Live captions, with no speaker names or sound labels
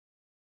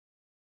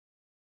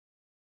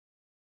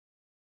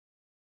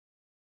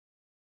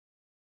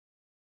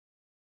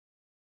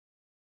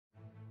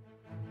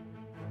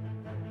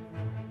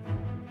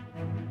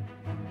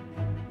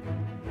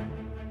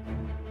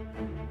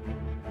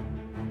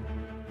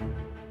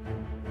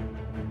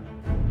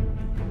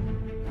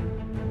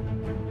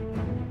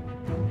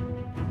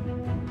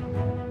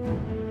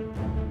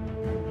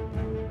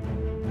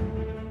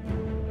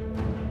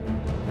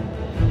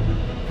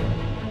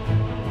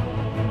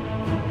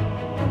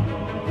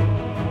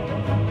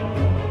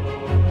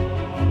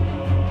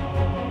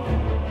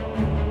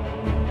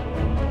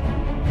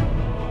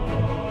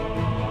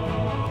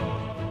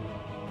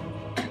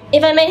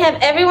If I may have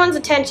everyone's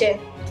attention,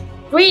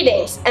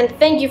 greetings and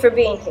thank you for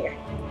being here.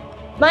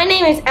 My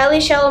name is Ellie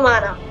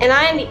Shalamano and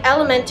I am the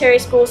Elementary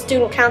School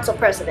Student Council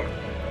President.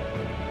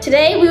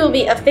 Today we will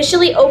be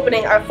officially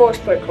opening our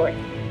four-sport court.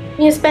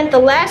 We have spent the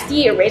last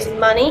year raising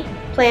money,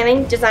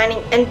 planning,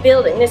 designing, and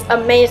building this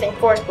amazing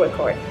four-sport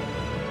court.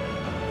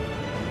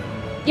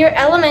 Your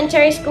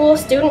elementary school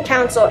student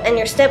council and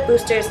your step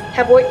boosters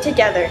have worked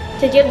together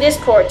to give this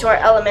court to our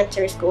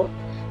elementary school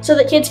so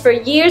that kids for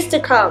years to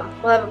come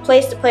will have a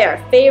place to play our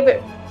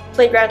favorite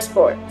playground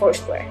sport,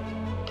 foursquare.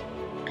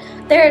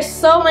 There are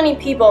so many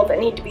people that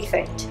need to be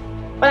thanked,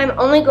 but I'm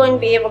only going to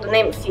be able to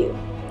name a few.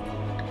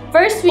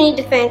 First, we need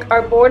to thank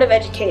our Board of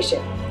Education,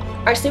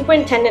 our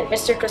Superintendent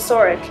Mr.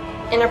 Kosorik,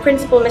 and our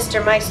Principal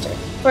Mr. Meister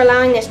for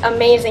allowing this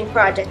amazing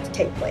project to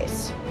take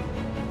place.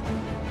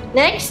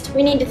 Next,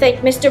 we need to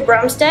thank Mr.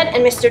 Brumstead and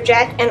Mr.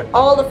 Jack and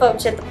all the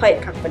folks at the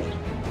Pipe Company.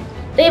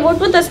 They have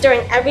worked with us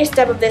during every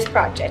step of this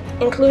project,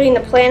 including the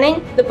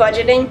planning, the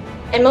budgeting,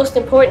 and most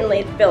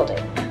importantly, the building.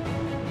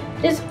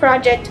 This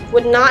project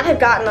would not have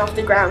gotten off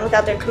the ground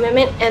without their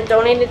commitment and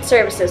donated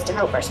services to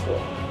help our school.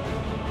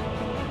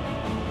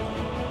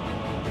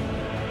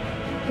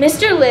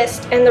 Mr.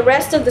 List and the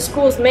rest of the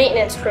school's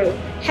maintenance crew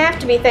have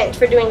to be thanked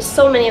for doing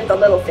so many of the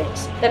little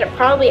things that it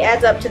probably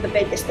adds up to the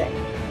biggest thing.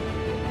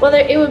 Whether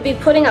it would be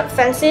putting up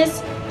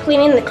fences,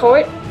 cleaning the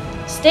court,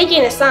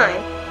 staking a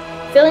sign,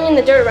 filling in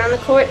the dirt around the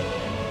court,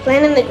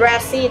 planting the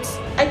grass seeds,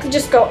 I could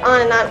just go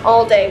on and on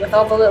all day with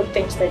all the little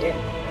things they did.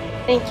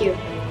 Thank you.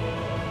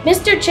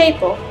 Mr.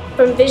 Chapel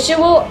from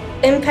Visual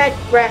Impact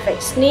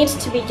Graphics needs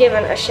to be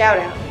given a shout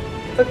out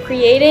for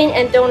creating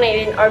and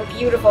donating our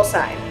beautiful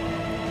sign.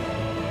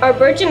 Our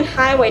Bergen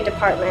Highway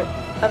Department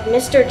of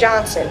Mr.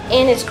 Johnson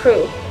and his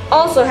crew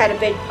also had a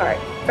big part,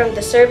 from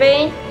the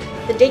surveying,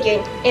 the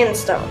digging, and the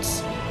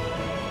stones.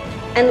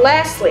 And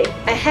lastly,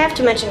 I have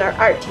to mention our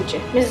art teacher,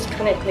 Mrs.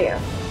 Coniglio,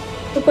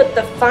 who put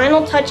the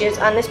final touches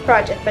on this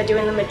project by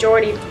doing the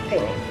majority of the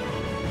painting.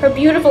 Her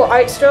beautiful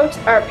art strokes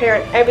are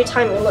apparent every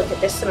time we look at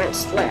this cement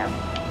slab.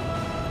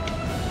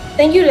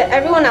 Thank you to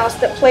everyone else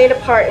that played a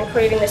part in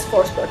creating this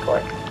four-sport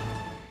court.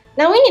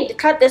 Now we need to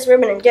cut this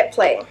ribbon and get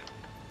playing.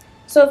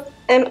 So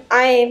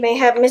I may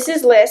have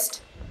Mrs.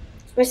 List,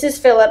 Mrs.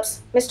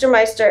 Phillips, Mr.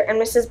 Meister,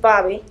 and Mrs.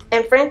 Bobby,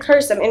 and Frank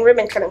Hersom in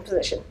ribbon cutting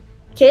position.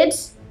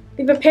 Kids,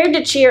 be prepared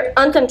to cheer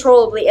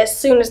uncontrollably as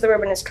soon as the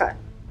ribbon is cut.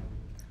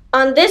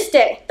 On this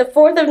day, the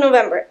 4th of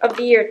November of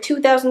the year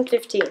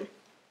 2015,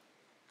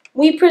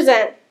 we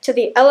present to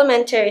the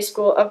elementary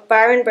school of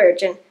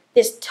Byron-Bergen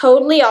this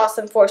totally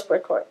awesome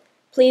four-sport court.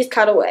 Please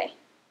cut away.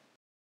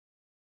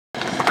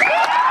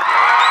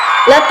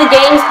 Let the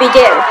games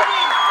begin.